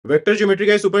Vector geometry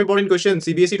का super important question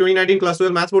CBSE 2019 class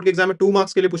 12 maths board के exam में 2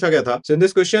 marks के लिए पूछा गया था. सो in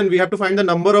this question we have to find the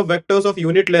number of vectors of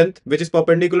unit length which is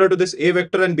perpendicular to this A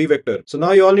vector and B vector. So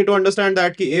now you all need to understand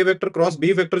that कि ए vector cross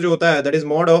B vector जो होता है that is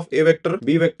mod of A vector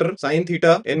B vector sin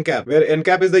theta n cap, where n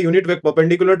cap is the unit vector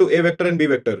perpendicular to A vector and B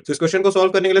vector. सो इस question को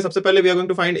solve करने के लिए सबसे पहले we are going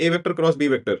to find A vector cross B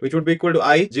vector which would be equal to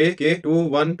i j k 2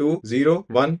 1 2 0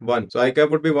 1 1. So I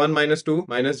cap would be 1 minus 2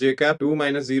 minus j cap 2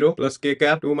 minus 0 plus k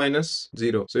cap 2 minus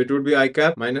 0. So it would be I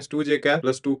cap minus 2 j cap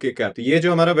plus 2 k cap. तो ये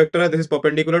जो हमारा vector है this is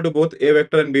perpendicular to both a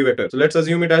vector and b vector. So let's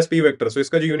assume it as p vector. सो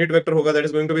इसका जो unit vector होगा that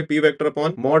is going to be p vector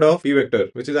upon mod of p vector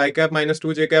which is I cap minus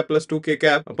 2 j cap plus 2 k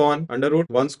cap upon under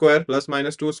root 1 square plus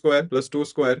minus 2 square plus 2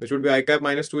 square which would be I cap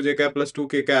minus 2 j cap plus 2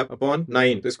 k cap upon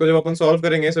 9. तो इसको जब अपन solve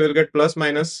करेंगे so will get plus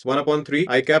minus 1 upon 3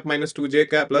 I cap minus 2 j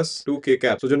cap plus 2 k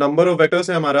cap. सो जो number of vectors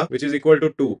है हमारा which is equal to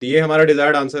 2. ये हमारा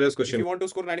desired answer है इस question. If you want to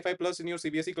score 95 plus in your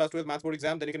CBSE Class 12 Maths Board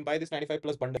exam, then you can buy this 95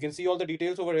 plus bundle. You can see all the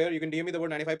details over here. You can DM me the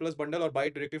word 95 plus bundle or buy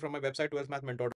it directly from my website 12mathmentor.com.